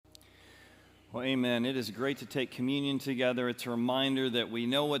Well, amen. It is great to take communion together. It's a reminder that we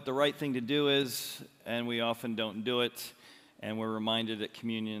know what the right thing to do is, and we often don't do it. And we're reminded at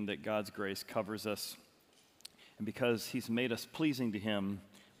communion that God's grace covers us. And because He's made us pleasing to Him,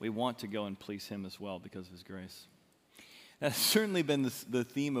 we want to go and please Him as well because of His grace. That's certainly been the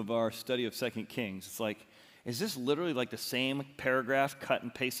theme of our study of 2 Kings. It's like, is this literally like the same paragraph cut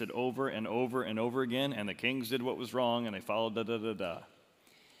and pasted over and over and over again? And the kings did what was wrong, and they followed da-da-da-da.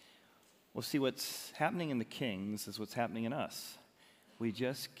 Well, see, what's happening in the kings is what's happening in us. We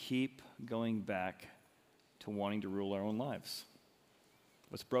just keep going back to wanting to rule our own lives.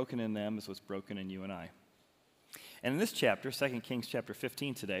 What's broken in them is what's broken in you and I. And in this chapter, 2 Kings chapter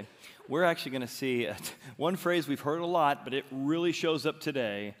 15 today, we're actually going to see one phrase we've heard a lot, but it really shows up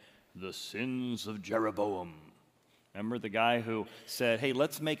today, the sins of Jeroboam. Remember the guy who said, hey,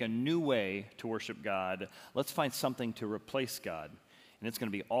 let's make a new way to worship God. Let's find something to replace God. And it's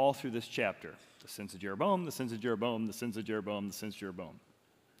going to be all through this chapter. The sins of Jeroboam, the sins of Jeroboam, the sins of Jeroboam, the sins of Jeroboam.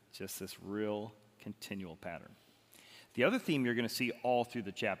 Just this real continual pattern. The other theme you're going to see all through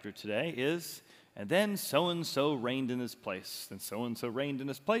the chapter today is, and then so-and-so reigned in his place, and so-and-so reigned in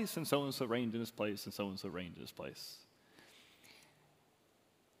his place, and so-and-so reigned in his place, and so-and-so reigned in his place.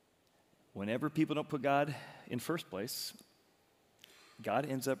 Whenever people don't put God in first place, God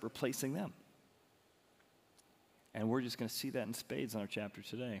ends up replacing them. And we're just going to see that in spades in our chapter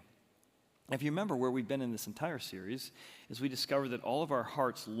today. If you remember where we've been in this entire series, is we discovered that all of our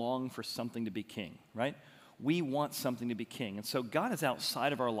hearts long for something to be king, right? We want something to be king. And so God is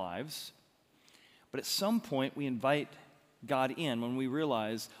outside of our lives, but at some point we invite God in when we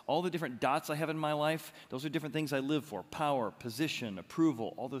realize all the different dots I have in my life, those are different things I live for, power, position,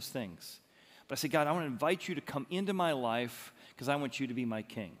 approval, all those things. But I say, God, I want to invite you to come into my life because I want you to be my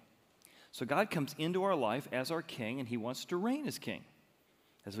king. So God comes into our life as our king, and He wants to reign as king.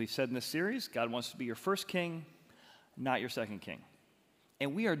 As we've said in this series, God wants to be your first king, not your second king.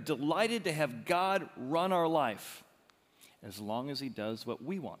 And we are delighted to have God run our life as long as He does what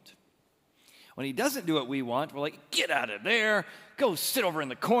we want. When He doesn't do what we want, we're like, get out of there, go sit over in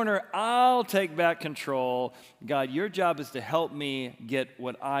the corner, I'll take back control. God, your job is to help me get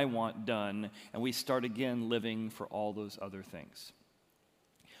what I want done. And we start again living for all those other things.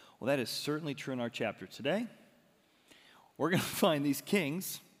 Well, that is certainly true in our chapter today. We're going to find these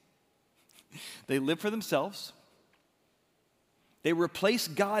kings. They live for themselves. They replace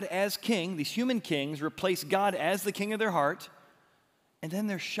God as king. These human kings replace God as the king of their heart. And then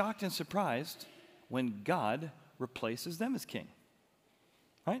they're shocked and surprised when God replaces them as king.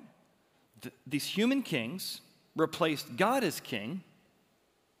 Right? These human kings replaced God as king.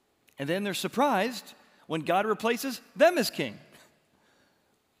 And then they're surprised when God replaces them as king.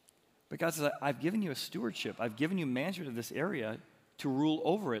 But God says, I've given you a stewardship. I've given you management of this area to rule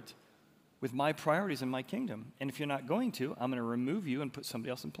over it with my priorities in my kingdom. And if you're not going to, I'm going to remove you and put somebody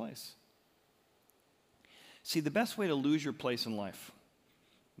else in place. See, the best way to lose your place in life,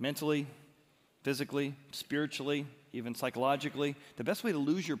 mentally, physically, spiritually, even psychologically, the best way to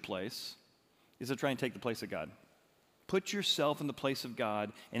lose your place is to try and take the place of God. Put yourself in the place of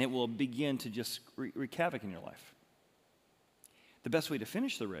God, and it will begin to just wreak havoc in your life. The best way to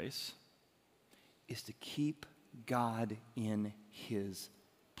finish the race is to keep God in His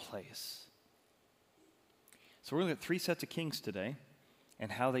place. So we're looking at 3 sets of kings today and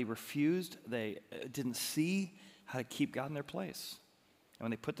how they refused, they didn't see how to keep God in their place. And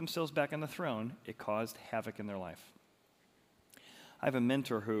when they put themselves back on the throne, it caused havoc in their life. I have a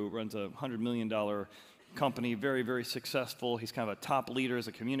mentor who runs a $100 million company, very, very successful. He's kind of a top leader as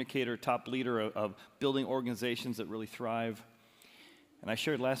a communicator, top leader of building organizations that really thrive. And I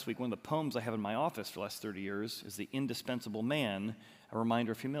shared last week one of the poems I have in my office for the last 30 years is The Indispensable Man, a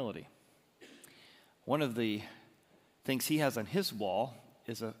reminder of humility. One of the things he has on his wall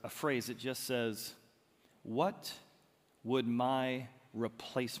is a phrase that just says, what would my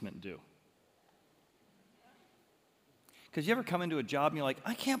replacement do? Because you ever come into a job and you're like,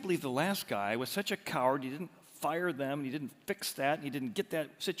 I can't believe the last guy was such a coward, he didn't fire them, and he didn't fix that, and he didn't get that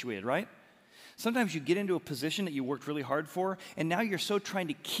situated, right? Sometimes you get into a position that you worked really hard for, and now you're so trying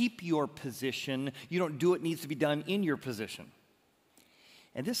to keep your position, you don't do what needs to be done in your position.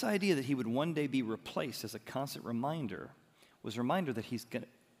 And this idea that he would one day be replaced as a constant reminder was a reminder that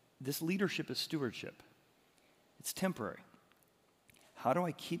this leadership is stewardship. It's temporary. How do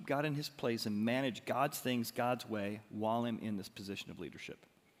I keep God in His place and manage God's things God's way while I'm in this position of leadership?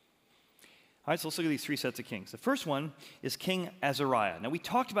 All right, so let's look at these 3 sets of kings. The first one is King Azariah. Now, we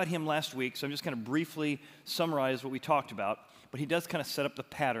talked about him last week, so I'm just going to briefly summarize what we talked about, but he does kind of set up the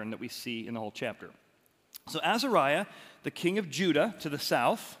pattern that we see in the whole chapter. So Azariah, the king of Judah to the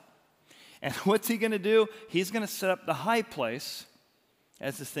south, And what's he going to do? He's going to set up the high place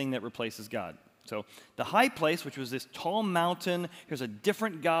as this thing that replaces God. So the high place, which was this tall mountain, here's a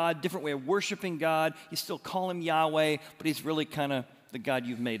different God, different way of worshiping God. You still call him Yahweh, but he's really kind of the God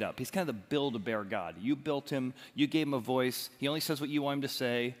you've made up. He's kind of the build-a-bear God. You built him. You gave him a voice. He only says what you want him to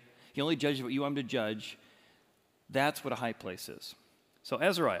say. He only judges what you want him to judge. That's what a high place is. So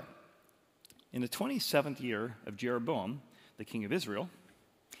Azariah, in the 27th year of Jeroboam, the king of Israel,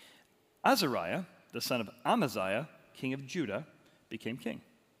 Azariah, the son of Amaziah, king of Judah, became king.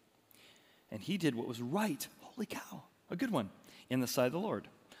 And he did what was right, holy cow, a good one, in the sight of the Lord,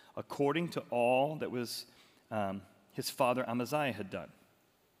 according to all that was his father Amaziah had done.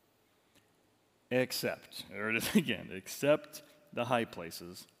 Except, there it is again, except the high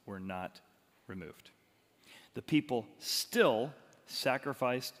places were not removed. The people still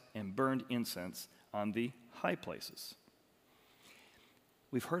sacrificed and burned incense on the high places.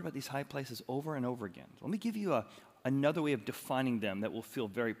 We've heard about these high places over and over again. Let me give you another way of defining them that will feel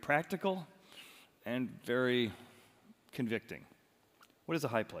very practical and very convicting. What is a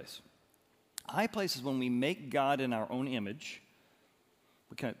high place? A high place is when we make God in our own image.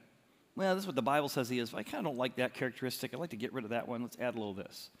 We kind of, well, this is what the Bible says he is. I kind of don't like that characteristic. I'd like to get rid of that one. Let's add a little of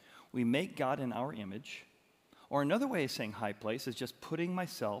this. We make God in our image. Or another way of saying high place is just putting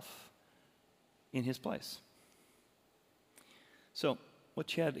myself in his place. So what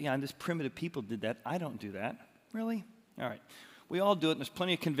Chad, and this primitive people did that. I don't do that. Really? All right. We all do it, and there's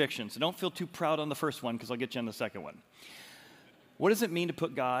plenty of conviction. So don't feel too proud on the first one, because I'll get you on the second one. What does it mean to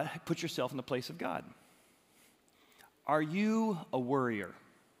put yourself in the place of God? Are you a worrier?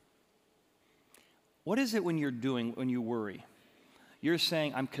 What is it when you worry? You're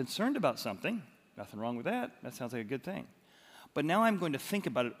saying, I'm concerned about something. Nothing wrong with that. That sounds like a good thing. But now I'm going to think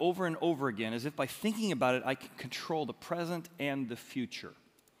about it over and over again, as if by thinking about it, I can control the present and the future.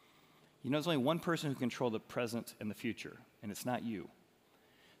 You know, there's only one person who can control the present and the future, and it's not you.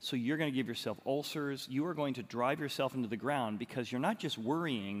 So you're going to give yourself ulcers. You are going to drive yourself into the ground because you're not just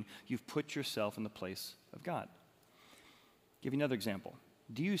worrying, you've put yourself in the place of God. Give you another example.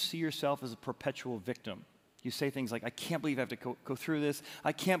 Do you see yourself as a perpetual victim? You say things like, I can't believe I have to go through this.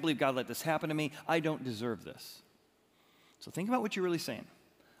 I can't believe God let this happen to me. I don't deserve this. So think about what you're really saying.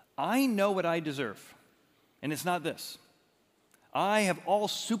 I know what I deserve, and it's not this. I have all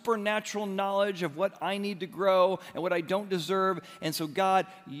supernatural knowledge of what I need to grow and what I don't deserve. And so, God,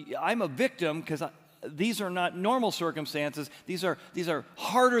 I'm a victim because these are not normal circumstances. These are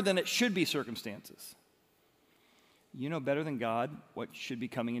harder than it should be circumstances. You know better than God what should be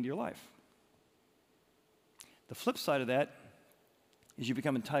coming into your life. The flip side of that is you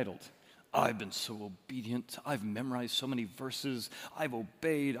become entitled. I've been so obedient. I've memorized so many verses. I've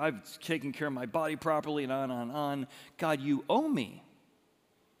obeyed. I've taken care of my body properly, and on and on. God, you owe me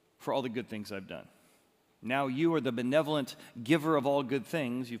for all the good things I've done. Now you are the benevolent giver of all good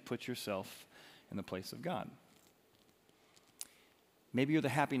things. You've put yourself in the place of God. Maybe you're the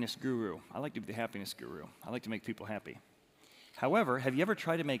happiness guru. I like to be the happiness guru. I like to make people happy. However, have you ever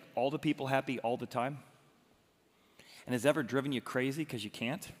tried to make all the people happy all the time? And has it ever driven you crazy because you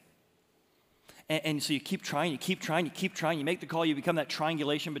can't? And so you keep trying, you make the call, you become that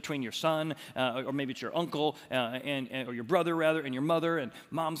triangulation between your son, or maybe it's your uncle, or your brother rather, and your mother, and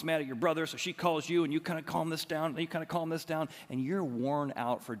mom's mad at your brother, so she calls you, and you kind of calm this down, and you kind of calm this down, and you're worn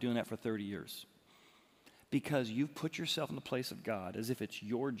out for doing that for 30 years. Because you've put yourself in the place of God as if it's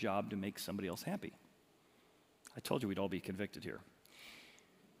your job to make somebody else happy. I told you we'd all be convicted here.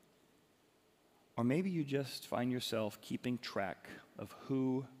 Or maybe you just find yourself keeping track of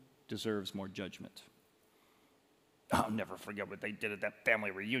who deserves more judgment. I'll never forget what they did at that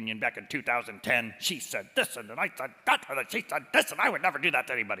family reunion back in 2010. She said this, and I said that, and she said this, and I would never do that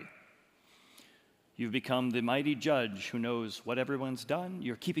to anybody. You've become the mighty judge who knows what everyone's done.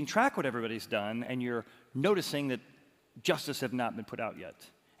 You're keeping track of what everybody's done, and you're noticing that justice has not been put out yet.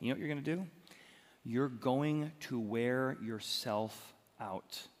 And you know what you're going to do? You're going to wear yourself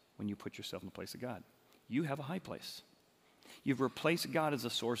out when you put yourself in the place of God. You have a high place. You've replaced God as the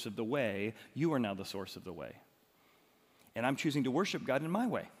source of the way. You are now the source of the way. And I'm choosing to worship God in my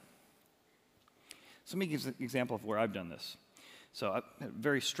way. So let me give an example of where I've done this. So I had a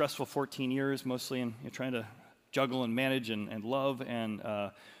very stressful 14 years, mostly in trying to juggle and manage and love and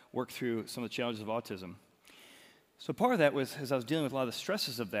work through some of the challenges of autism. So part of that was, as I was dealing with a lot of the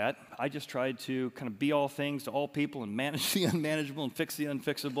stresses of that, I just tried to kind of be all things to all people and manage the unmanageable and fix the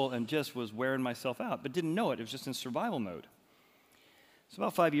unfixable, and just was wearing myself out, but didn't know it. It was just in survival mode. So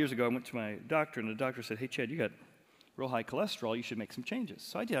about 5 years ago, I went to my doctor, and the doctor said, hey, Chad, you got real high cholesterol. You should make some changes.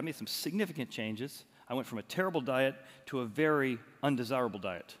 So I did. I made some significant changes. I went from a terrible diet to a very undesirable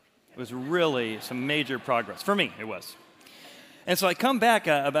diet. It was really some major progress. For me, it was. And so I come back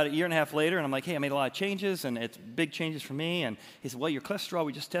about a year and a half later, and I'm like, hey, I made a lot of changes, and it's big changes for me. And he said, well, your cholesterol,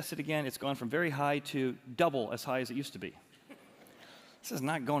 we just tested again. It's gone from very high to double as high as it used to be. This is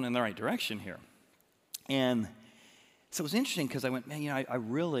not going in the right direction here. And so it was interesting because I went, man, I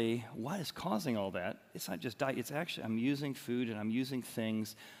really, what is causing all that? It's not just diet. It's actually, I'm using food and I'm using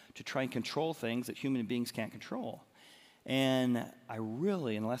things to try and control things that human beings can't control. And I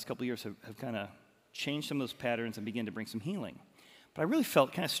really, in the last couple of years, have kind of changed some of those patterns and began to bring some healing. But I really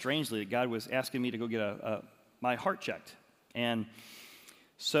felt kind of strangely that God was asking me to go get my heart checked. And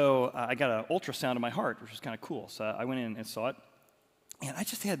so I got an ultrasound of my heart, which was kind of cool. So I went in and saw it. And I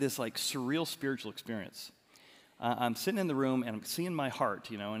just had this like surreal spiritual experience. I'm sitting in the room and I'm seeing my heart,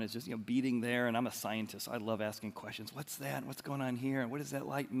 and it's just beating there. And I'm a scientist. I love asking questions. What's that? What's going on here? And what does that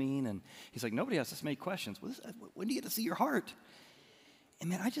light mean? And he's like, nobody asks this many questions. When do you get to see your heart? And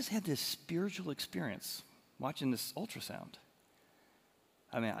man, I just had this spiritual experience watching this ultrasound.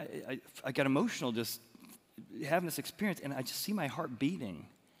 I mean, I got emotional just having this experience, and I just see my heart beating.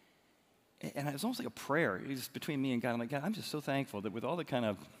 And it was almost like a prayer. It was just between me and God. I'm like, God, I'm just so thankful that with all the kind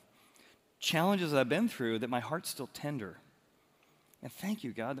of challenges that I've been through, that my heart's still tender. And thank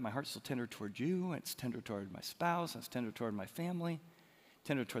you, God, that my heart's still tender toward you, and it's tender toward my spouse, and it's tender toward my family,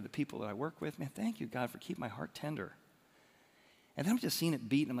 tender toward the people that I work with. Man, thank you, God, for keeping my heart tender. And then I'm just seeing it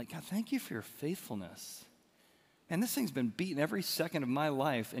beat, and I'm like, God, thank you for your faithfulness. And this thing's been beating every second of my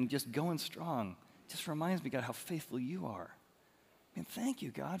life and just going strong. It just reminds me, God, how faithful you are. Man, thank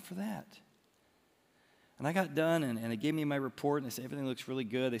you, God, for that. And I got done, and they gave me my report, and they said, everything looks really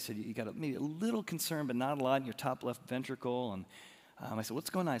good. They said, you got maybe a little concern, but not a lot in your top left ventricle. And I said, what's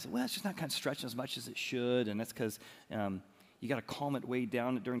going on? I said, well, it's just not kind of stretching as much as it should, and that's because you got to calm it way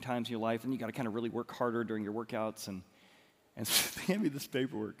down during times in your life, and you got to kind of really work harder during your workouts. And so they gave me this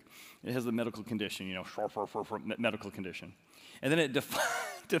paperwork. It has the medical condition, medical condition. And then it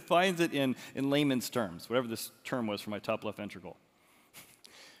defines it in layman's terms, whatever this term was for my top left ventricle.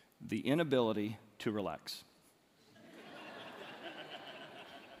 The inability to relax.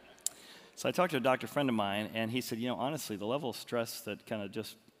 So I talked to a doctor friend of mine, and he said, honestly, the level of stress that kind of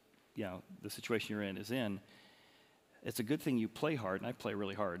just, the situation you're in is in, it's a good thing you play hard, and I play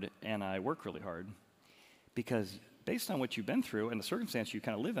really hard, and I work really hard, because based on what you've been through and the circumstance you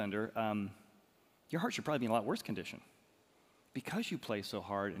kind of live under, your heart should probably be in a lot worse condition. Because you play so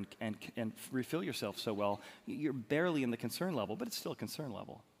hard and refill yourself so well, you're barely in the concern level, but it's still a concern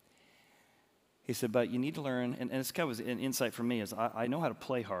level. He said, but you need to learn, and this kind of was an insight for me, is I know how to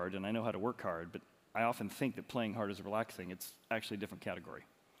play hard and I know how to work hard, but I often think that playing hard is relaxing. It's actually a different category.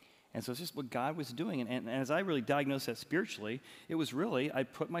 And so it's just what God was doing. And as I really diagnosed that spiritually, it was really, I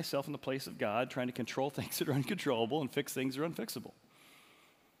put myself in the place of God, trying to control things that are uncontrollable and fix things that are unfixable.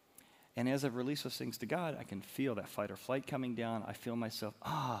 And as I've released those things to God, I can feel that fight or flight coming down. I feel myself,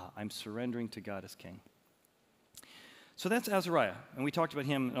 I'm surrendering to God as King. So that's Azariah, and we talked about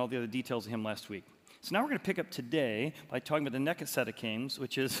him and all the other details of him last week. So now we're going to pick up today by talking about the next set of kings,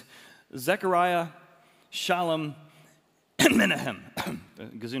 which is Zechariah, Shallum, and Menahem.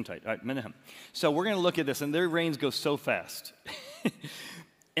 Gesundheit, all right, Menahem. So we're going to look at this, and their reigns go so fast.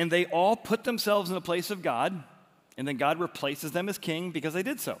 And they all put themselves in the place of God, and then God replaces them as king because they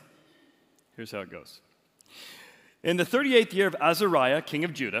did so. Here's how it goes. In the 38th year of Azariah, king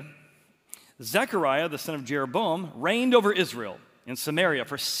of Judah, Zechariah, the son of Jeroboam, reigned over Israel in Samaria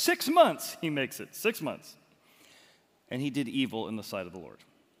for 6 months. He makes it 6 months. And he did evil in the sight of the Lord.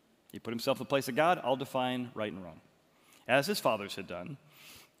 He put himself in the place of God. I'll define right and wrong. As his fathers had done,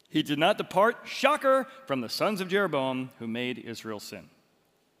 he did not depart, shocker, from the sons of Jeroboam who made Israel sin.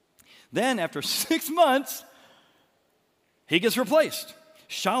 Then, after 6 months, he gets replaced.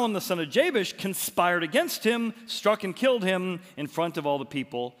 Shallum, the son of Jabesh, conspired against him, struck and killed him in front of all the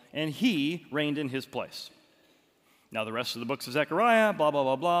people, and he reigned in his place. Now, the rest of the books of Zechariah, blah, blah,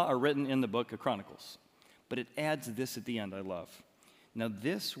 blah, blah, are written in the book of Chronicles. But it adds this at the end I love. Now,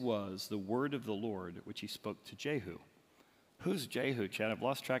 this was the word of the Lord which he spoke to Jehu. Who's Jehu, Chad? I've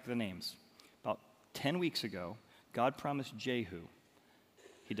lost track of the names. About 10 weeks ago, God promised Jehu.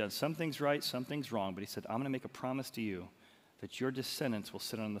 He does some things right, some things wrong, but he said, I'm going to make a promise to you that your descendants will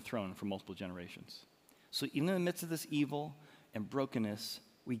sit on the throne for multiple generations. So even in the midst of this evil and brokenness,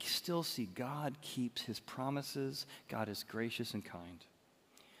 we still see God keeps his promises. God is gracious and kind.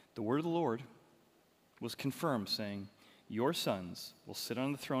 The word of the Lord was confirmed, saying, your sons will sit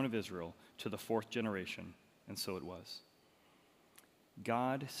on the throne of Israel to the 4th generation. And so it was.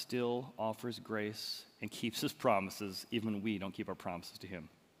 God still offers grace and keeps his promises, even when we don't keep our promises to him.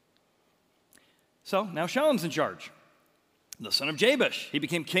 So now Shallum's in charge. the son of Jabesh. He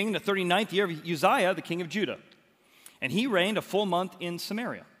became king in the 39th year of Uzziah, the king of Judah. And he reigned a full month in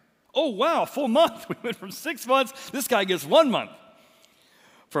Samaria. Oh, wow, full month. We went from 6 months. This guy gets 1 month.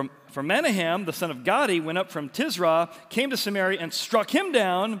 From Menahem, the son of Gadi, went up from Tisra, came to Samaria, and struck him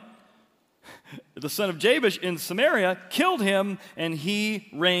down. The son of Jabesh in Samaria killed him, and he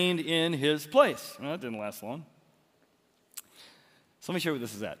reigned in his place. Well, that didn't last long. So let me show you what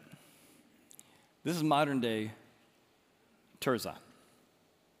this is at. This is modern-day Tirzah.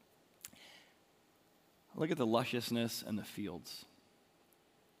 Look at the lusciousness and the fields.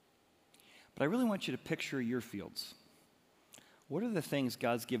 But I really want you to picture your fields. What are the things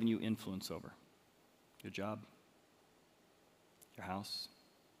God's given you influence over? Your job, your house,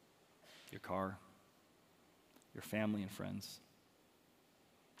 your car, your family and friends,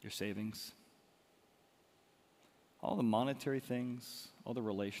 your savings, all the monetary things, all the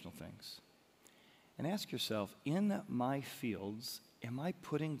relational things. And ask yourself, in my fields, am I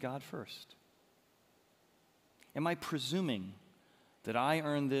putting God first? Am I presuming that I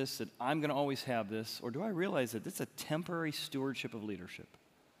earn this, that I'm going to always have this, or do I realize that this is a temporary stewardship of leadership?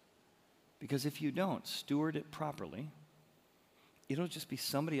 Because if you don't steward it properly, it'll just be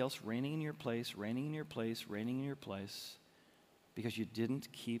somebody else reigning in your place, reigning in your place, reigning in your place, because you didn't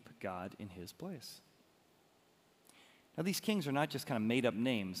keep God in his place. Now, these kings are not just kind of made-up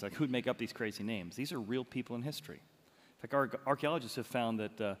names, like who'd make up these crazy names. These are real people in history. In fact, archaeologists have found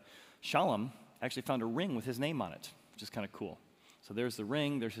that Shalom actually found a ring with his name on it, which is kind of cool. So there's the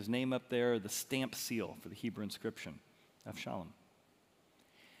ring, there's his name up there, the stamp seal for the Hebrew inscription of Shalom.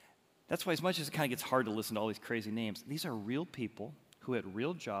 That's why as much as it kind of gets hard to listen to all these crazy names, these are real people who had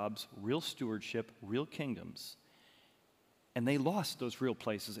real jobs, real stewardship, real kingdoms. And they lost those real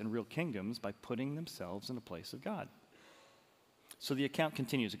places and real kingdoms by putting themselves in the place of God. So the account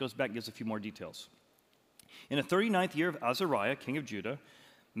continues. It goes back and gives a few more details. In the 39th year of Azariah, king of Judah,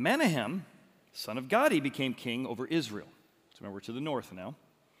 Menahem, son of Gadi, became king over Israel. So remember, we're to the north now.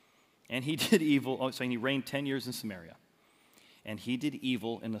 And he did evil, he reigned 10 years in Samaria. And he did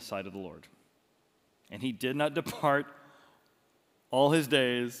evil in the sight of the Lord. And he did not depart all his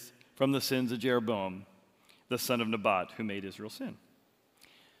days from the sins of Jeroboam, the son of Nebat, who made Israel sin.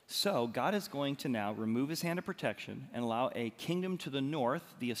 So God is going to now remove his hand of protection and allow a kingdom to the north,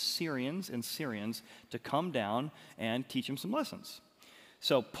 the Assyrians and Syrians, to come down and teach him some lessons.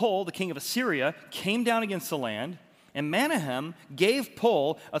 So Pul, the king of Assyria, came down against the land, and Menahem gave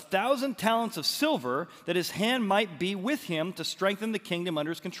Pul 1,000 talents of silver that his hand might be with him to strengthen the kingdom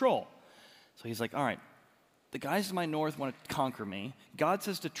under his control. So he's like, all right, the guys in my north want to conquer me. God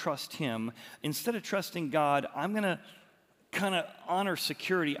says to trust him. Instead of trusting God, I'm going to kind of honor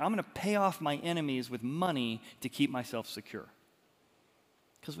security. I'm going to pay off my enemies with money to keep myself secure.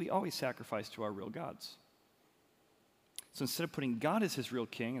 Because we always sacrifice to our real gods. So instead of putting God as his real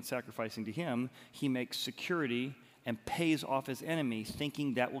king and sacrificing to him, he makes security and pays off his enemy,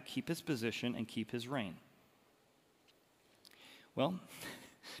 thinking that will keep his position and keep his reign. Well, do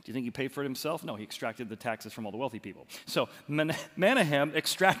you think he paid for it himself? No, he extracted the taxes from all the wealthy people. So Menahem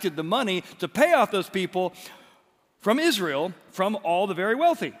extracted the money to pay off those people from Israel, from all the very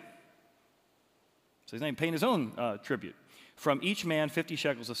wealthy. So he's not even paying his own tribute. From each man 50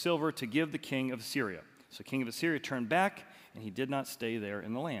 shekels of silver to give the king of Assyria. So king of Assyria turned back, and he did not stay there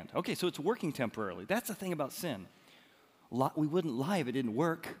in the land. Okay, so it's working temporarily. That's the thing about sin. We wouldn't lie if it didn't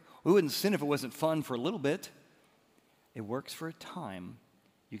work. We wouldn't sin if it wasn't fun for a little bit. It works for a time.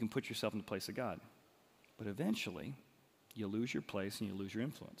 You can put yourself in the place of God. But eventually, you lose your place and you lose your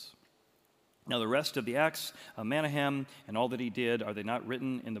influence. Now, the rest of the acts of Menahem and all that he did, are they not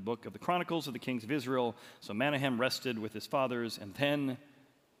written in the book of the Chronicles of the kings of Israel? So Menahem rested with his fathers, and then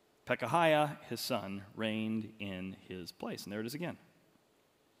Pekahiah, his son, reigned in his place. And there it is again.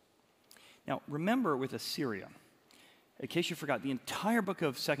 Now, remember with Assyria, in case you forgot, the entire book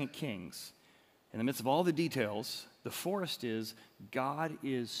of 2 Kings, in the midst of all the details, the forest is, God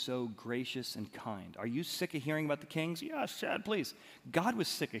is so gracious and kind. Are you sick of hearing about the kings? Yeah, Chad, please. God was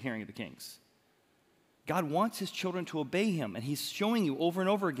sick of hearing of the kings. God wants his children to obey him, and he's showing you over and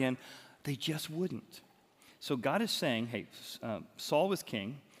over again, they just wouldn't. So God is saying, hey, Saul was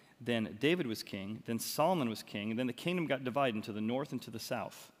king, then David was king, then Solomon was king, and then the kingdom got divided into the north and to the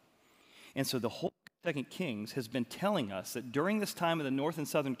south. And so the whole 2 Kings has been telling us that during this time of the north and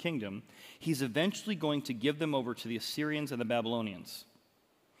southern kingdom, he's eventually going to give them over to the Assyrians and the Babylonians.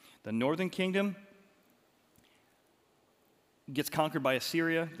 The northern kingdom gets conquered by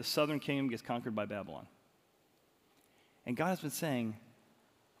Assyria, the southern kingdom gets conquered by Babylon. And God has been saying,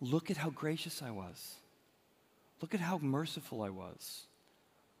 look at how gracious I was. Look at how merciful I was.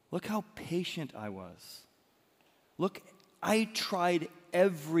 Look how patient I was. Look I tried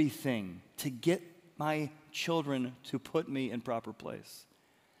everything to get my children to put me in proper place.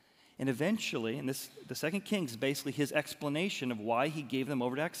 And eventually, and the Second Kings is basically his explanation of why he gave them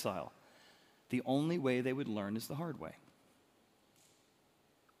over to exile. The only way they would learn is the hard way.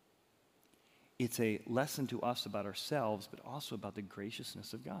 It's a lesson to us about ourselves, but also about the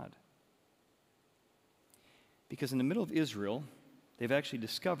graciousness of God. Because in the middle of Israel, they've actually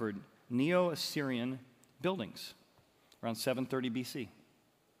discovered Neo-Assyrian buildings around 730 BC.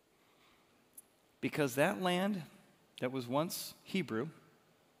 Because that land that was once Hebrew,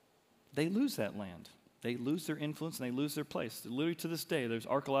 they lose that land. They lose their influence and they lose their place. Literally to this day, there's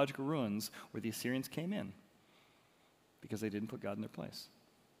archaeological ruins where the Assyrians came in because they didn't put God in their place.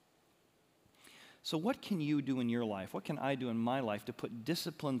 So what can you do in your life? What can I do in my life to put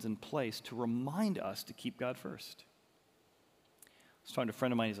disciplines in place to remind us to keep God first? I was talking to a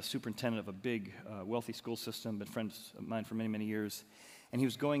friend of mine. He's a superintendent of a big, wealthy school system, been friends of mine for many, many years. And he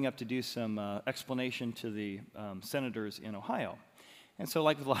was going up to do some explanation to the senators in Ohio. And so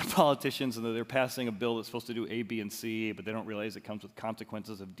like with a lot of politicians, they're passing a bill that's supposed to do A, B, and C, but they don't realize it comes with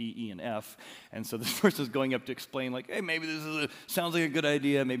consequences of D, E, and F. And so this person's going up to explain, like, hey, maybe this sounds like a good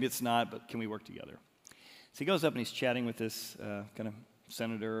idea, maybe it's not, but can we work together? So he goes up and he's chatting with this kind of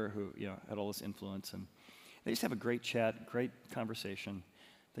senator who had all this influence. And they just have a great chat, great conversation.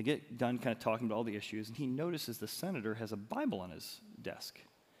 They get done kind of talking about all the issues, and he notices the senator has a Bible on his desk.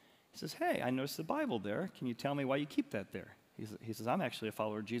 He says, hey, I noticed the Bible there. Can you tell me why you keep that there? He says, I'm actually a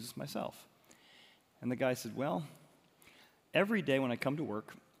follower of Jesus myself. And the guy said, well, every day when I come to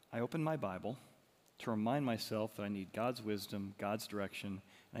work, I open my Bible to remind myself that I need God's wisdom, God's direction,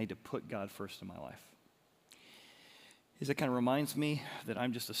 and I need to put God first in my life. He said, it kind of reminds me that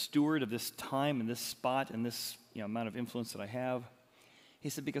I'm just a steward of this time and this spot and this amount of influence that I have. He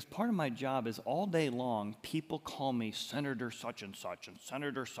said, because part of my job is all day long, people call me Senator such and such, and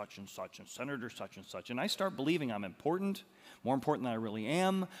Senator such and such, and Senator such and such. And I start believing I'm important, more important than I really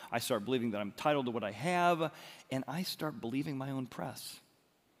am. I start believing that I'm entitled to what I have, and I start believing my own press.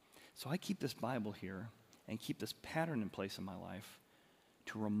 So I keep this Bible here and keep this pattern in place in my life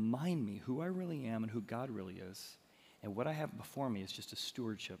to remind me who I really am and who God really is. And what I have before me is just a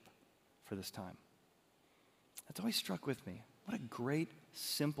stewardship for this time. That's always struck with me. What a great,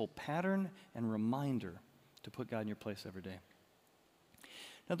 simple pattern and reminder to put God in your place every day.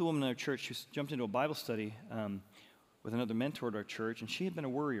 Another woman in our church who jumped into a Bible study with another mentor at our church, and she had been a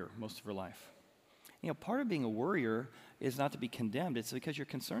worrier most of her life. Part of being a worrier is not to be condemned. It's because you're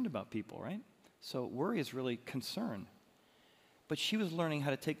concerned about people, right? So worry is really concern. But she was learning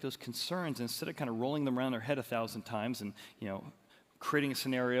how to take those concerns, instead of kind of rolling them around her head 1,000 times and, creating a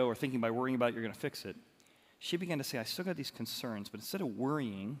scenario or thinking by worrying about it, you're going to fix it. She began to say, I still got these concerns, but instead of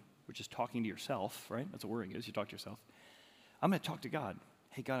worrying, which is talking to yourself, right? That's what worrying is. You talk to yourself. I'm going to talk to God.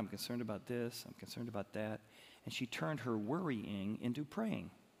 Hey, God, I'm concerned about this. I'm concerned about that. And she turned her worrying into praying.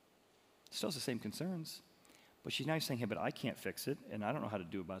 Still has the same concerns, but she's now saying, hey, but I can't fix it, and I don't know how to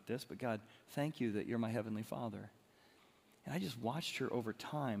do about this, but God, thank you that you're my Heavenly Father. And I just watched her over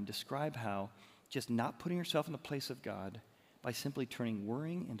time describe how just not putting herself in the place of God by simply turning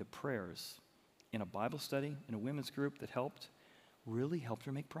worrying into prayers in a Bible study, in a women's group that really helped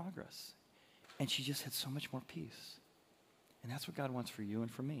her make progress. And she just had so much more peace. And that's what God wants for you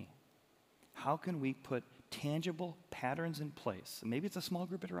and for me. How can we put tangible patterns in place? And maybe it's a small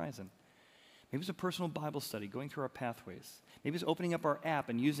group at Horizon. Maybe it's a personal Bible study, going through our pathways. Maybe it's opening up our app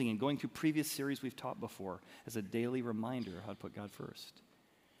and using it and going through previous series we've taught before as a daily reminder of how to put God first.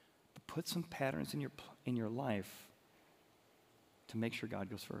 But put some patterns in your life to make sure God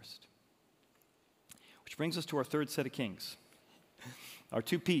goes first. Which brings us to our third set of kings. Our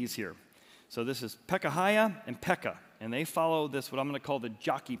two P's here. So this is Pekahiah and Pekah. And they follow this, what I'm going to call the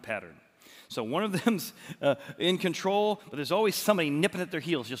jockey pattern. So one of them's in control, but there's always somebody nipping at their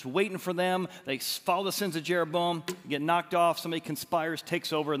heels, just waiting for them. They follow the sins of Jeroboam, get knocked off, somebody conspires,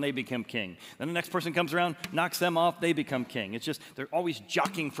 takes over, and they become king. Then the next person comes around, knocks them off, they become king. It's just, they're always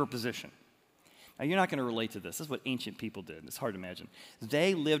jockeying for position. Now, you're not going to relate to this. This is what ancient people did. It's hard to imagine.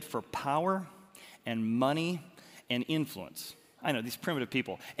 They lived for power and money and influence. I know, these primitive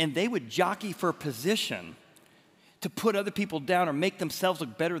people. And they would jockey for position to put other people down or make themselves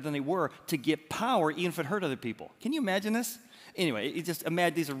look better than they were to get power, even if it hurt other people. Can you imagine this? Anyway, you just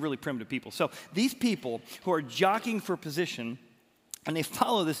imagine these are really primitive people. So these people who are jockeying for position, and they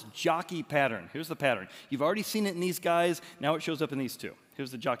follow this jockey pattern. Here's the pattern. You've already seen it in these guys. Now it shows up in these two. Here's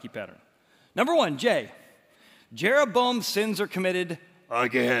the jockey pattern. Number one, J. Jeroboam's sins are committed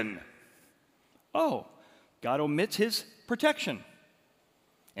again. Oh, God omits his protection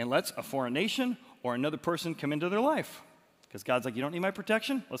and lets a foreign nation or another person come into their life. because God's like, you don't need my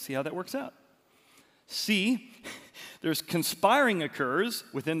protection? Let's see how that works out. C, there's conspiring occurs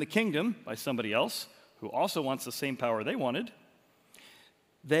within the kingdom by somebody else who also wants the same power they wanted.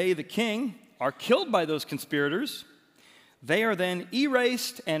 They, the king, are killed by those conspirators. They are then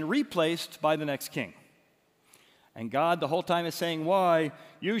erased and replaced by the next king. And God the whole time is saying, why?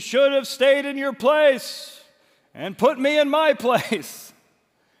 You should have stayed in your place and put me in my place.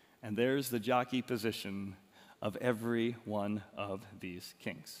 And there's the jockey position of every one of these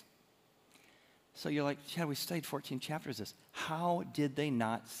kings. So you're like, yeah, we studied 14 chapters of this. How did they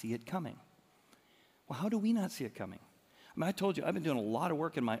not see it coming? Well, how do we not see it coming? I mean, I told you, I've been doing a lot of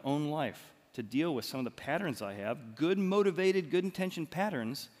work in my own life to deal with some of the patterns I have, good motivated, good intentioned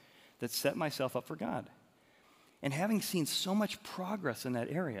patterns that set myself up for God. And having seen so much progress in that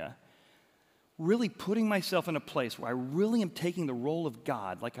area, really putting myself in a place where I really am taking the role of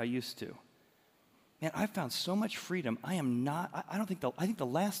God like I used to. Man, I found so much freedom. I think the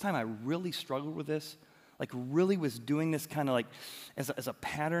last time I really struggled with this, like really was doing this kind of like as a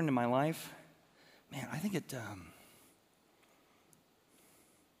pattern in my life, man, I think it,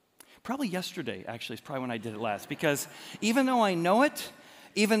 probably yesterday actually is probably when I did it last, because even though I know it,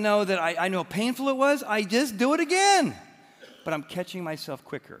 even though that I know how painful it was, I just do it again. But I'm catching myself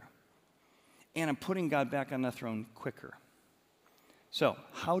quicker. And I'm putting God back on the throne quicker. So,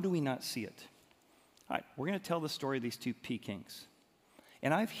 how do we not see it? All right, we're going to tell the story of these two P kings.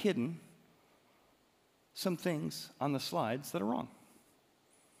 And I've hidden some things on the slides that are wrong.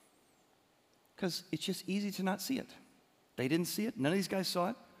 Because it's just easy to not see it. They didn't see it. None of these guys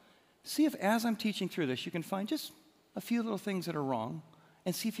saw it. See if as I'm teaching through this, you can find just a few little things that are wrong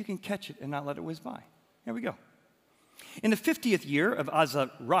and see if you can catch it and not let it whiz by. Here we go. In the 50th year of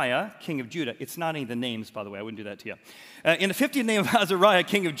Azariah, king of Judah, it's not any of the names, by the way, I wouldn't do that to you. In the 50th name of Azariah,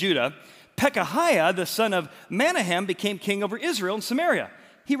 king of Judah, Pekahiah, the son of Manahem, became king over Israel and Samaria.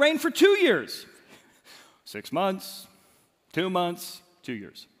 He reigned for 2 years. 6 months, 2 months, 2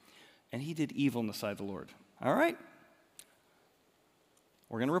 years. And he did evil in the sight of the Lord. All right.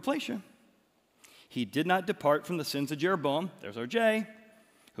 We're going to replace you. He did not depart from the sins of Jeroboam, there's our J,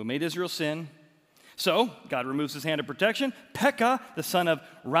 who made Israel sin. So, God removes his hand of protection. Pekah, the son of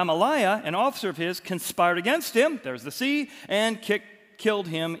Ramaliah, an officer of his, conspired against him, there's the C, and killed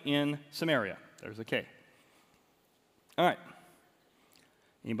him in Samaria. There's the K. All right.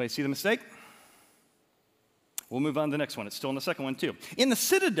 Anybody see the mistake? We'll move on to the next one. It's still in the second one, too. In the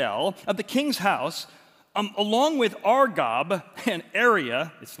citadel of the king's house, along with Argob and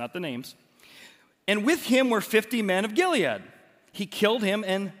Ariah, it's not the names, and with him were 50 men of Gilead. He killed him,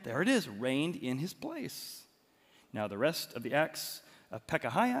 and there it is, reigned in his place. Now the rest of the acts of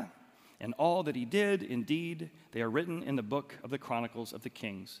Pekahiah and all that he did, indeed, they are written in the book of the chronicles of the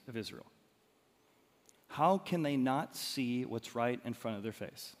kings of Israel. How can they not see what's right in front of their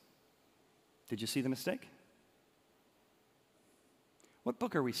face? Did you see the mistake? What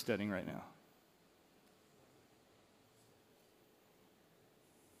book are we studying right now?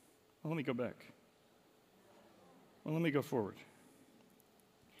 Well, let me go back. Well, let me go forward.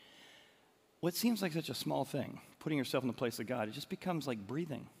 What seems like such a small thing, putting yourself in the place of God, it just becomes like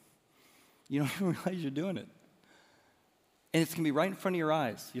breathing. You don't even realize you're doing it. And it's going to be right in front of your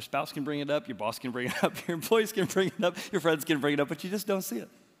eyes. Your spouse can bring it up, your boss can bring it up, your employees can bring it up, your friends can bring it up, but you just don't see it.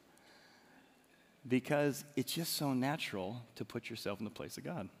 Because it's just so natural to put yourself in the place of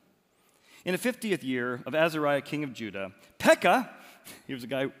God. In the 50th year of Azariah, king of Judah, Pekah, he was a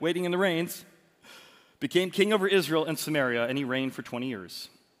guy waiting in the reins, became king over Israel and Samaria, and he reigned for 20 years.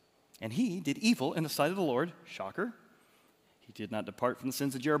 And he did evil in the sight of the Lord. Shocker. He did not depart from the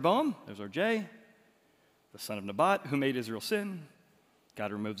sins of Jeroboam. There's our J. The son of Nebat, who made Israel sin.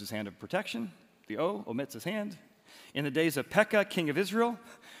 God removes his hand of protection. The O omits his hand. In the days of Pekah, king of Israel,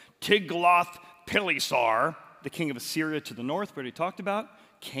 Tiglath-Pileser, the king of Assyria to the north, what he talked about,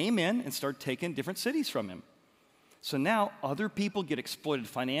 came in and started taking different cities from him. So now other people get exploited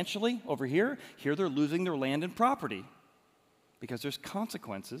financially over here. Here they're losing their land and property because there's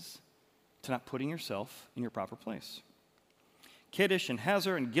consequences to not putting yourself in your proper place. Kadesh and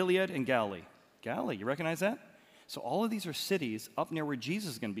Hazor and Gilead and Galilee. Galilee, you recognize that? So all of these are cities up near where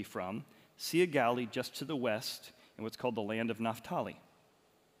Jesus is going to be from. Sea of Galilee just to the west in what's called the land of Naphtali.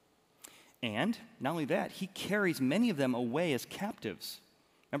 And not only that, he carries many of them away as captives.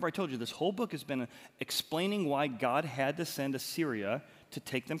 Remember, I told you this whole book has been explaining why God had to send Assyria to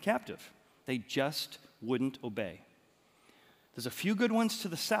take them captive. They just wouldn't obey. There's a few good ones to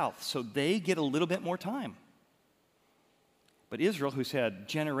the south, so they get a little bit more time. But Israel, who's had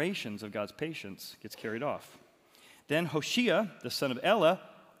generations of God's patience, gets carried off. Then Hoshea, the son of Elah,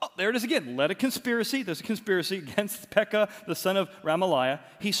 Oh, there it is again. Led a conspiracy. There's a conspiracy against Pekah, the son of Ramaliah.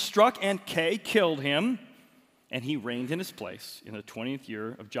 He struck and killed him, and he reigned in his place in the 20th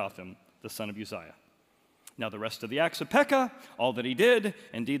year of Jotham, the son of Uzziah. Now the rest of the acts of Pekah, all that he did,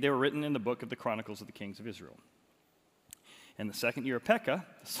 indeed they were written in the book of the Chronicles of the Kings of Israel. In the 2nd year of Pekah,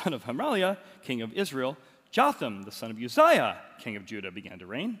 the son of Hamaliah, king of Israel, Jotham, the son of Uzziah, king of Judah, began to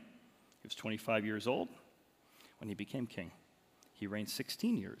reign. He was 25 years old when he became king. He reigned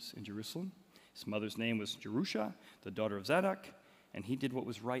 16 years in Jerusalem. His mother's name was Jerusha, the daughter of Zadok, and he did what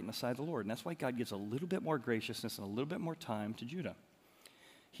was right in the sight of the Lord. And that's why God gives a little bit more graciousness and a little bit more time to Judah.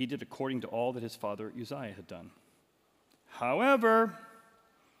 He did according to all that his father Uzziah had done. However,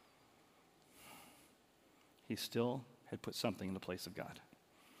 he still had put something in the place of God.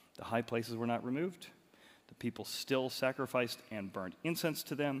 The high places were not removed. The people still sacrificed and burned incense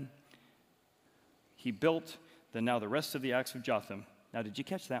to them. He built now the rest of the acts of Jotham. Now, did you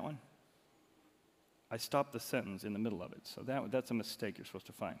catch that one? I stopped the sentence in the middle of it, so that's a mistake you're supposed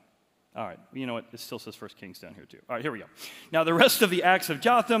to find. All right, you know what? It still says 1 Kings down here too. All right, here we go. Now, the rest of the acts of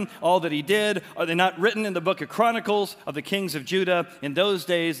Jotham, all that he did, are they not written in the book of Chronicles of the kings of Judah? In those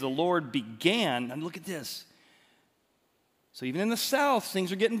days, the Lord began, and look at this. So even in the south,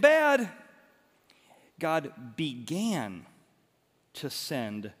 things are getting bad. God began to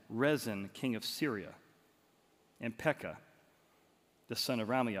send Rezin, king of Syria, and Pekah, the son of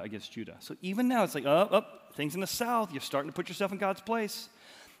Ramaliah, against Judah. So even now, it's like, things in the south, you're starting to put yourself in God's place.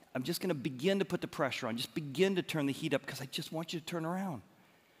 I'm just going to begin to put the pressure on, just begin to turn the heat up because I just want you to turn around.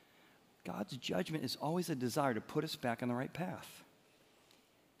 God's judgment is always a desire to put us back on the right path.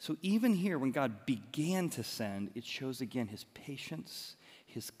 So even here, when God began to send, it shows again his patience,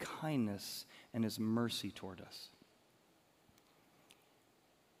 his kindness, and his mercy toward us.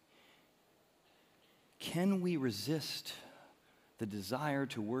 Can we resist the desire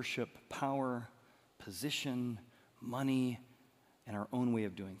to worship power, position, money, and our own way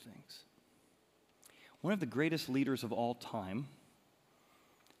of doing things? One of the greatest leaders of all time,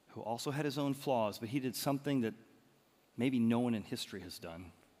 who also had his own flaws, but he did something that maybe no one in history has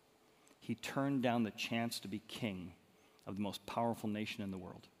done. He turned down the chance to be king of the most powerful nation in the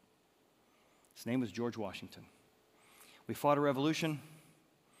world. His name was George Washington. We fought a revolution,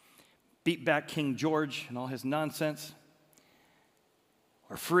 beat back King George and all his nonsense.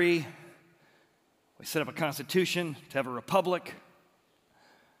 We're free. We set up a constitution to have a republic.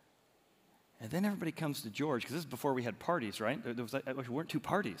 And then everybody comes to George, because this is before we had parties, right? There weren't two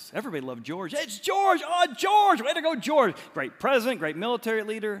parties. Everybody loved George. It's George! Oh, George! Way to go, George! Great president, great military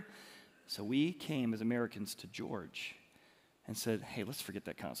leader. So we came as Americans to George and said, hey, let's forget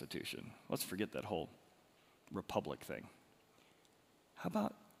that Constitution. Let's forget that whole republic thing. How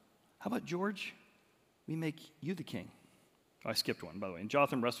about George? We make you the king. Oh, I skipped one, by the way. And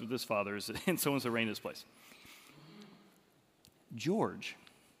Jotham rested with his fathers, and so and so reigned in his place. George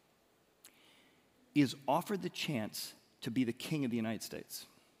is offered the chance to be the king of the United States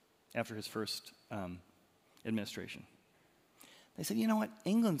after his first administration. They said, you know what?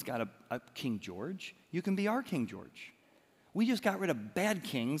 England's got a King George. You can be our King George. We just got rid of bad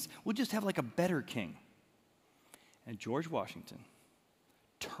kings. We'll just have like a better king. And George Washington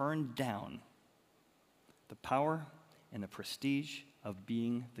turned down the power and the prestige of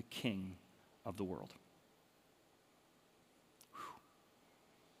being the king of the world. Whew.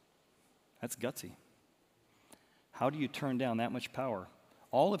 That's gutsy. How do you turn down that much power?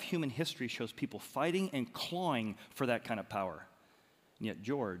 All of human history shows people fighting and clawing for that kind of power. And yet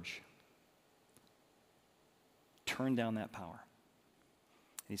George turned down that power.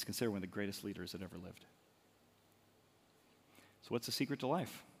 And he's considered one of the greatest leaders that ever lived. So what's the secret to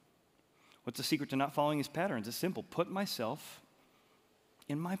life? What's the secret to not following his patterns? It's simple. Put myself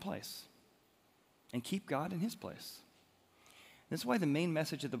in my place and keep God in his place. This is why the main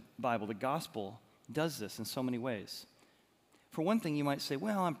message of the Bible, the gospel, does this in so many ways. For one thing, you might say,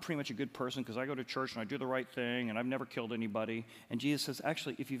 well, I'm pretty much a good person because I go to church and I do the right thing and I've never killed anybody. And Jesus says,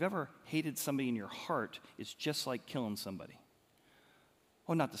 actually, if you've ever hated somebody in your heart, it's just like killing somebody.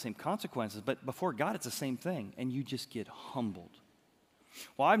 Well, not the same consequences, but before God, it's the same thing. And you just get humbled.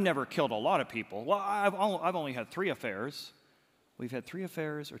 Well, I've never killed a lot of people. Well, I've only had 3 affairs. We've had 3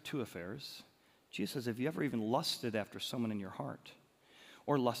 affairs or 2 affairs. Jesus says, have you ever even lusted after someone in your heart?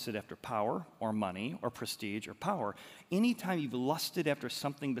 Or lusted after power, or money, or prestige, or power. Anytime you've lusted after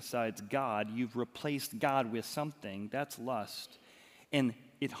something besides God, you've replaced God with something. That's lust. And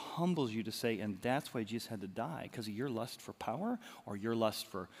it humbles you to say, and that's why Jesus had to die, because of your lust for power, or your lust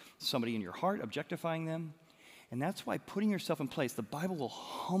for somebody in your heart, objectifying them. And that's why putting yourself in place, the Bible will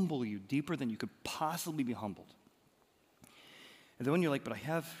humble you deeper than you could possibly be humbled. And then when you're like, but I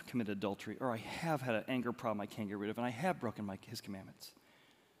have committed adultery, or I have had an anger problem I can't get rid of, and I have broken his commandments.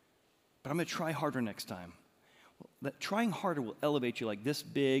 But I'm going to try harder next time. Well, that trying harder will elevate you like this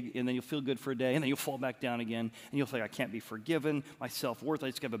big, and then you'll feel good for a day, and then you'll fall back down again, and you'll think, I can't be forgiven, my self-worth, I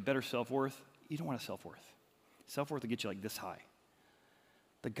just have a better self-worth. You don't want a self-worth. Self-worth will get you like this high.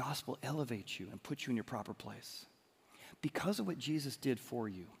 The gospel elevates you and puts you in your proper place. Because of what Jesus did for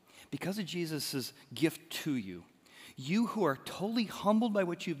you, because of Jesus' gift to you, you who are totally humbled by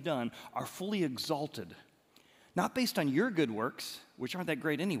what you've done are fully exalted. Not based on your good works, which aren't that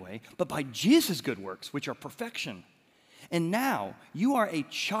great anyway, but by Jesus' good works, which are perfection. And now you are a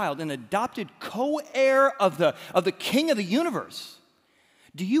child, an adopted co-heir of the King of the universe.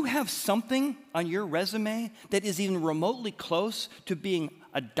 Do you have something on your resume that is even remotely close to being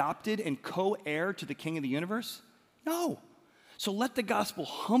adopted and co-heir to the King of the universe? No. So let the gospel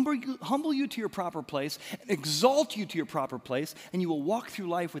humble you to your proper place, and exalt you to your proper place, and you will walk through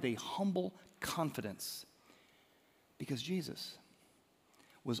life with a humble confidence. Because Jesus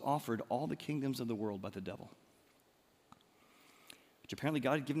was offered all the kingdoms of the world by the devil, which apparently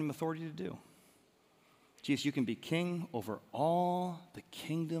God had given him authority to do. Jesus, you can be king over all the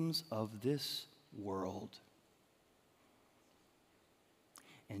kingdoms of this world.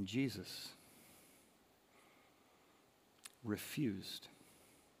 And Jesus refused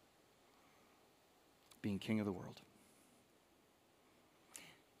being king of the world.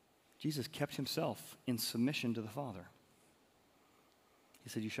 Jesus kept himself in submission to the Father. He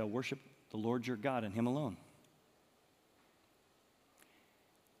said, you shall worship the Lord your God and him alone.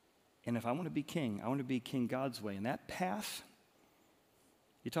 And if I want to be king, I want to be king God's way. And that path,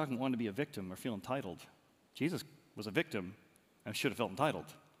 you're talking wanting to be a victim or feel entitled. Jesus was a victim and should have felt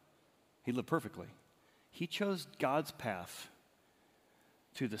entitled. He lived perfectly. He chose God's path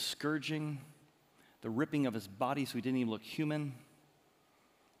through the scourging, the ripping of his body so he didn't even look human,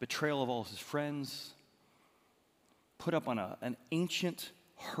 betrayal of all his friends, put up on an ancient,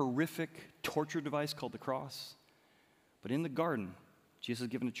 horrific torture device called the cross. But in the garden, Jesus is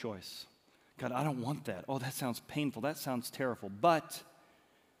given a choice. God, I don't want that. Oh, that sounds painful. That sounds terrible. But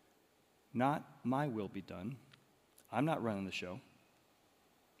not my will be done. I'm not running the show,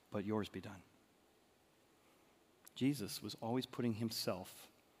 but yours be done. Jesus was always putting himself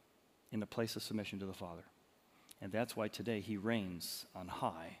in the place of submission to the Father. And that's why today he reigns on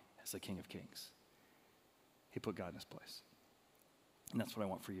high as the King of Kings. He put God in his place. And that's what I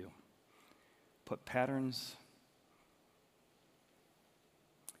want for you. Put patterns,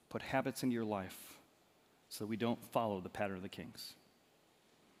 put habits into your life so that we don't follow the pattern of the kings.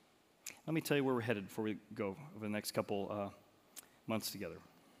 Let me tell you where we're headed before we go over the next couple months together.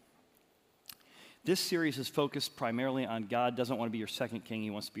 This series is focused primarily on God doesn't want to be your second king, he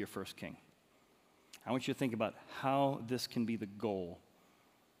wants to be your first king. I want you to think about how this can be the goal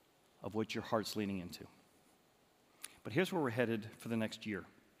of what your heart's leaning into. But here's where we're headed for the next year.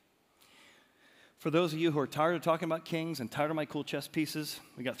 For those of you who are tired of talking about kings and tired of my cool chess pieces,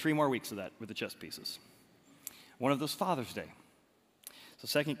 we got 3 more weeks of that with the chess pieces. One of those Father's Day.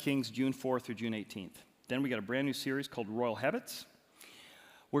 So 2 Kings, June 4th through June 18th. Then we got a brand new series called Royal Habits.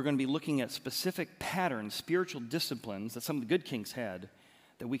 We're going to be looking at specific patterns, spiritual disciplines that some of the good kings had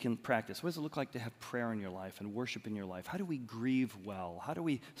that we can practice. What does it look like to have prayer in your life and worship in your life? How do we grieve well? How do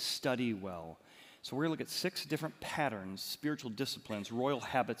we study well? So we're going to look at 6 different patterns, spiritual disciplines, royal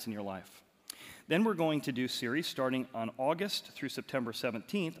habits in your life. Then we're going to do series starting on August through September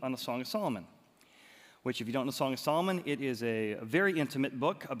 17th on the Song of Solomon, which if you don't know Song of Solomon, it is a very intimate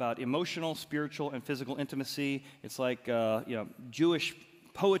book about emotional, spiritual, and physical intimacy. It's like Jewish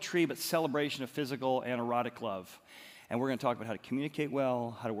poetry, but celebration of physical and erotic love. And we're going to talk about how to communicate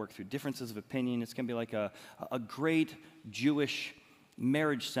well, how to work through differences of opinion. It's going to be like a great Jewish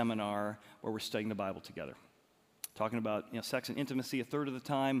marriage seminar where we're studying the Bible together. Talking about sex and intimacy a third of the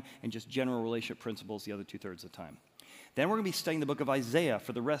time, and just general relationship principles the other 2/3 of the time. Then we're going to be studying the book of Isaiah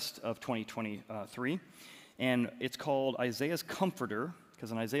for the rest of 2023. And it's called Isaiah's Comforter,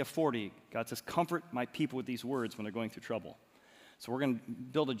 because in Isaiah 40, God says, comfort my people with these words when they're going through trouble. So we're going to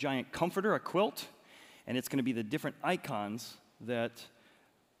build a giant comforter, a quilt, and it's going to be the different icons that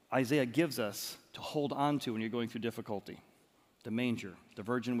Isaiah gives us to hold on to when you're going through difficulty. The manger, the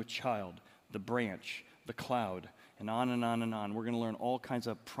virgin with child, the branch, the cloud, and on and on and on. We're going to learn all kinds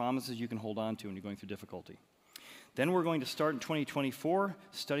of promises you can hold on to when you're going through difficulty. Then we're going to start in 2024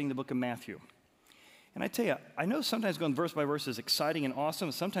 studying the book of Matthew. And I tell you, I know sometimes going verse by verse is exciting and awesome,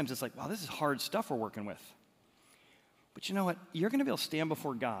 and sometimes it's like, wow, this is hard stuff we're working with. But you know what? You're going to be able to stand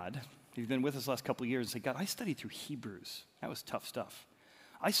before God, if you've been with us the last couple of years, and say, God, I studied through Hebrews. That was tough stuff.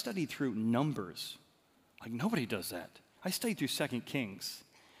 I studied through Numbers. Like, nobody does that. I studied through 2 Kings.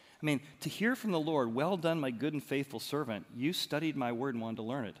 I mean, to hear from the Lord, well done, my good and faithful servant. You studied my word and wanted to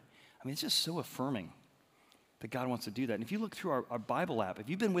learn it. I mean, it's just so affirming that God wants to do that. And if you look through our Bible app, if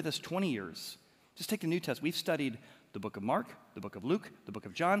you've been with us 20 years, just take the New Testament. We've studied the book of Mark, the book of Luke, the book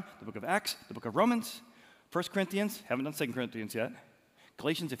of John, the book of Acts, the book of Romans, 1 Corinthians, haven't done 2 Corinthians yet,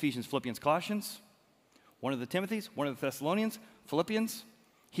 Galatians, Ephesians, Philippians, Colossians, one of the Timothys, one of the Thessalonians, Philippians,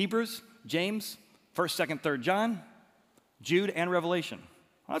 Hebrews, James, 1st, 2nd, 3rd John, Jude, and Revelation.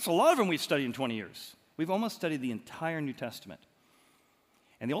 Well, that's a lot of them we've studied in 20 years. We've almost studied the entire New Testament.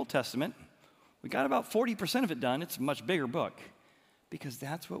 And the Old Testament, we got about 40% of it done. It's a much bigger book because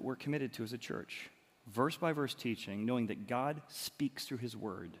that's what we're committed to as a church. Verse by verse teaching, knowing that God speaks through his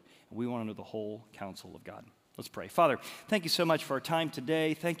word. And we want to know the whole counsel of God. Let's pray. Father, thank you so much for our time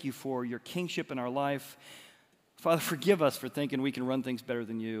today. Thank you for your kingship in our life. Father, forgive us for thinking we can run things better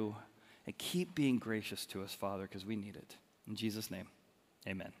than you. And keep being gracious to us, Father, because we need it. In Jesus' name,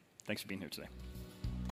 amen. Thanks for being here today.